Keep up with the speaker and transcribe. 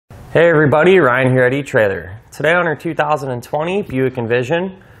Hey everybody, Ryan here at eTrailer. Today on our 2020 Buick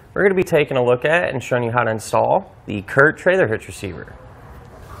Envision, we're going to be taking a look at and showing you how to install the CURT Trailer Hitch receiver.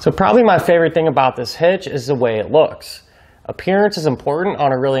 So probably my favorite thing about this hitch is the way it looks. Appearance is important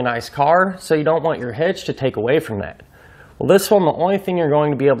on a really nice car, so you don't want your hitch to take away from that. Well, this one, the only thing you're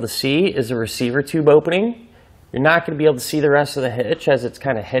going to be able to see is the receiver tube opening. You're not going to be able to see the rest of the hitch as it's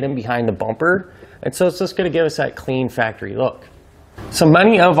kind of hidden behind the bumper, and so it's just going to give us that clean factory look. So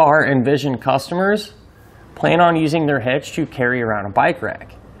many of our Envision customers plan on using their hitch to carry around a bike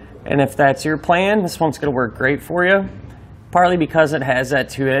rack. And if that's your plan, this one's going to work great for you, partly because it has that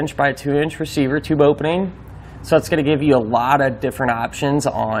 2" by 2" receiver tube opening. So it's going to give you a lot of different options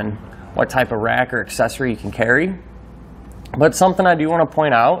on what type of rack or accessory you can carry. But something I do want to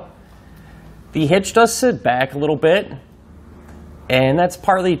point out, the hitch does sit back a little bit, and that's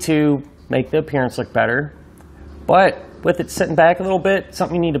partly to make the appearance look better. But with it sitting back a little bit,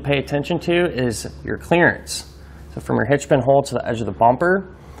 something you need to pay attention to is your clearance. So from your hitch pin hole to the edge of the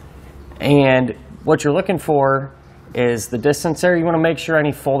bumper. And what you're looking for is the distance there. You want to make sure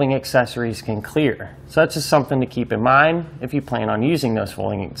any folding accessories can clear. So that's just something to keep in mind if you plan on using those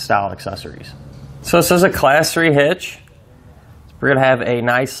folding style accessories. So this is a Class 3 hitch. We're going to have a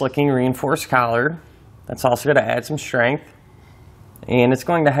nice looking reinforced collar. That's also going to add some strength. And it's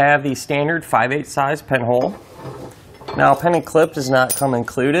going to have the standard 5/8 size pinhole. Now, a penny clip does not come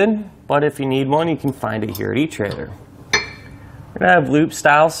included, but if you need one, you can find it here at eTrailer. We're going to have loop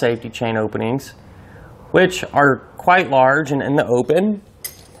style safety chain openings, which are quite large and in the open.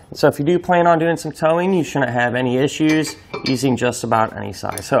 So if you do plan on doing some towing, you shouldn't have any issues using just about any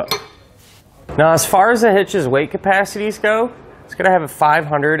size hook. Now, as far as the hitch's weight capacities go, it's going to have a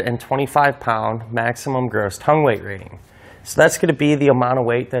 525-pound maximum gross tongue weight rating. So that's going to be the amount of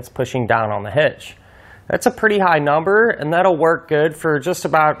weight that's pushing down on the hitch. That's a pretty high number, and that'll work good for just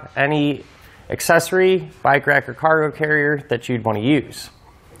about any accessory, bike rack, or cargo carrier that you'd want to use.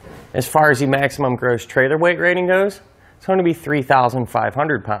 As far as the maximum gross trailer weight rating goes, it's going to be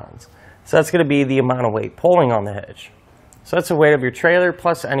 3,500 pounds. So that's going to be the amount of weight pulling on the hitch. So that's the weight of your trailer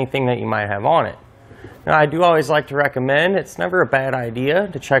plus anything that you might have on it. Now, I do always like to recommend, it's never a bad idea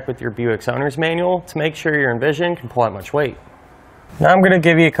to check with your Buick's owner's manual to make sure your Envision can pull that much weight. Now I'm going to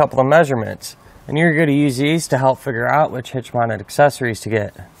give you a couple of measurements, and you're going to use these to help figure out which hitch-mounted accessories to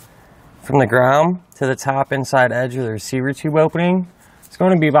get. From the ground to the top inside edge of the receiver tube opening, it's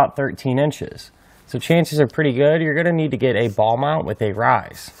going to be about 13 inches. So chances are pretty good you're going to need to get a ball mount with a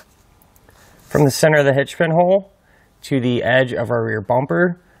rise. From the center of the hitch pin hole to the edge of our rear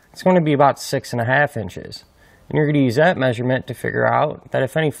bumper, it's going to be about 6.5 inches. And you're going to use that measurement to figure out that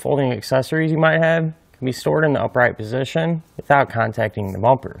if any folding accessories you might have can be stored in the upright position without contacting the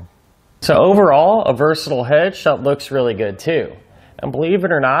bumper. So overall, a versatile hitch that looks really good too. And believe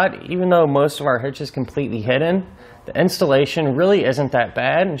it or not, even though most of our hitch is completely hidden, the installation really isn't that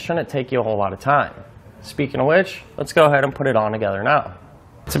bad and shouldn't take you a whole lot of time. Speaking of which, let's go ahead and put it on together now.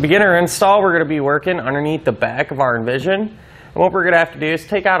 To begin our install, we're going to be working underneath the back of our Envision. And what we're going to have to do is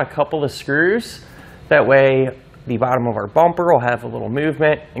take out a couple of screws. That way the bottom of our bumper will have a little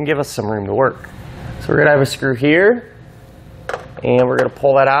movement and give us some room to work. So we're going to have a screw here, and we're going to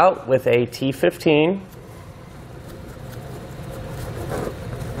pull that out with a T15.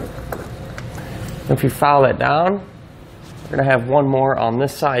 If you follow that down, we're going to have one more on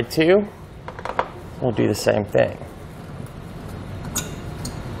this side too. We'll do the same thing.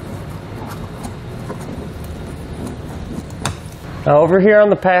 Now over here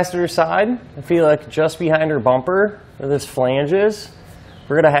on the passenger side, I feel like just behind our bumper, where this flange is,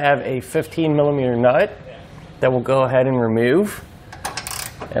 we're going to have a 15mm nut that we'll go ahead and remove.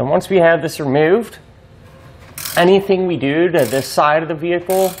 And once we have this removed, anything we do to this side of the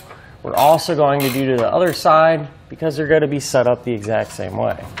vehicle, we're also going to do to the other side because they're going to be set up the exact same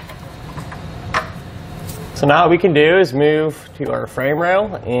way. So now what we can do is move to our frame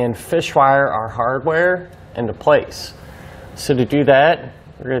rail and fish wire our hardware into place. So to do that,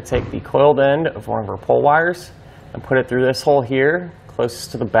 we're going to take the coiled end of one of our pull wires and put it through this hole here,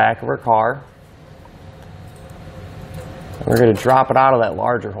 closest to the back of our car. And we're going to drop it out of that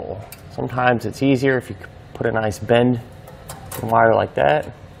larger hole. Sometimes it's easier if you put a nice bend in wire like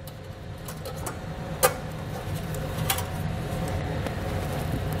that.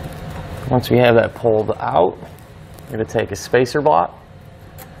 Once we have that pulled out, we're going to take a spacer block,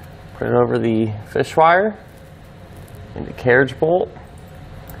 put it over the fish wire, into carriage bolt.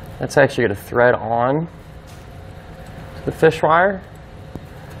 That's actually going to thread on to the fish wire.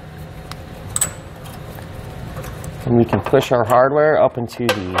 And we can push our hardware up into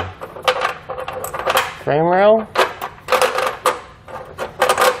the frame rail.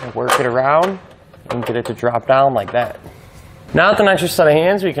 work it around and get it to drop down like that. Now with an extra set of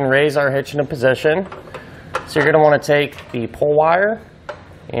hands, we can raise our hitch into position. So you're going to want to take the pull wire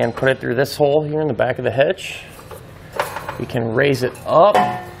and put it through this hole here in the back of the hitch. We can raise it up.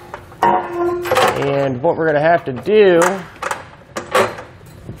 And what we're going to have to do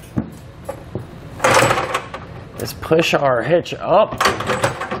is push our hitch up.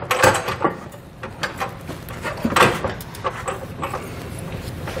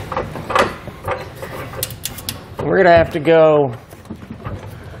 We're going to have to go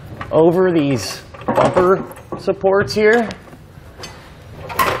over these bumper supports here.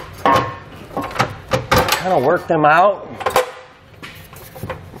 Kind of work them out.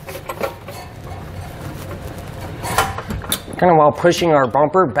 Kind of while pushing our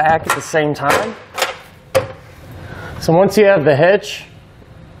bumper back at the same time. So once you have the hitch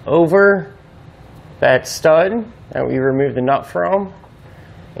over that stud that we removed the nut from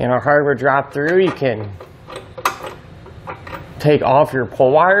and our hardware dropped through, you can take off your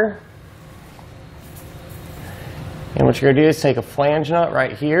pull wire. And what you're going to do is take a flange nut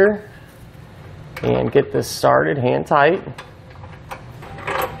right here and get this started hand tight.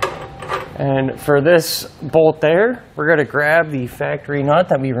 And for this bolt there, we're going to grab the factory nut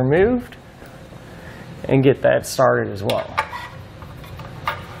that we removed and get that started as well.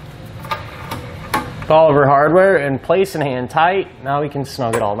 With all of our hardware in place and hand tight, now we can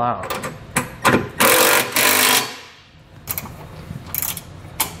snug it all down.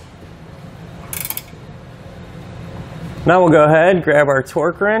 Now we'll go ahead, grab our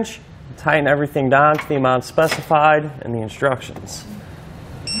torque wrench, tighten everything down to the amount specified in the instructions.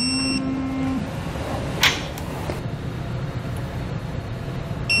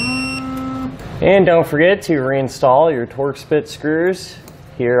 And don't forget to reinstall your torque spit screws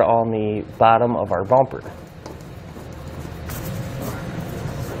here on the bottom of our bumper.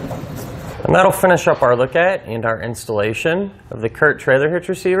 And that'll finish up our look at and our installation of the CURT Trailer Hitch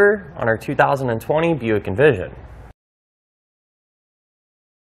receiver on our 2020 Buick Envision.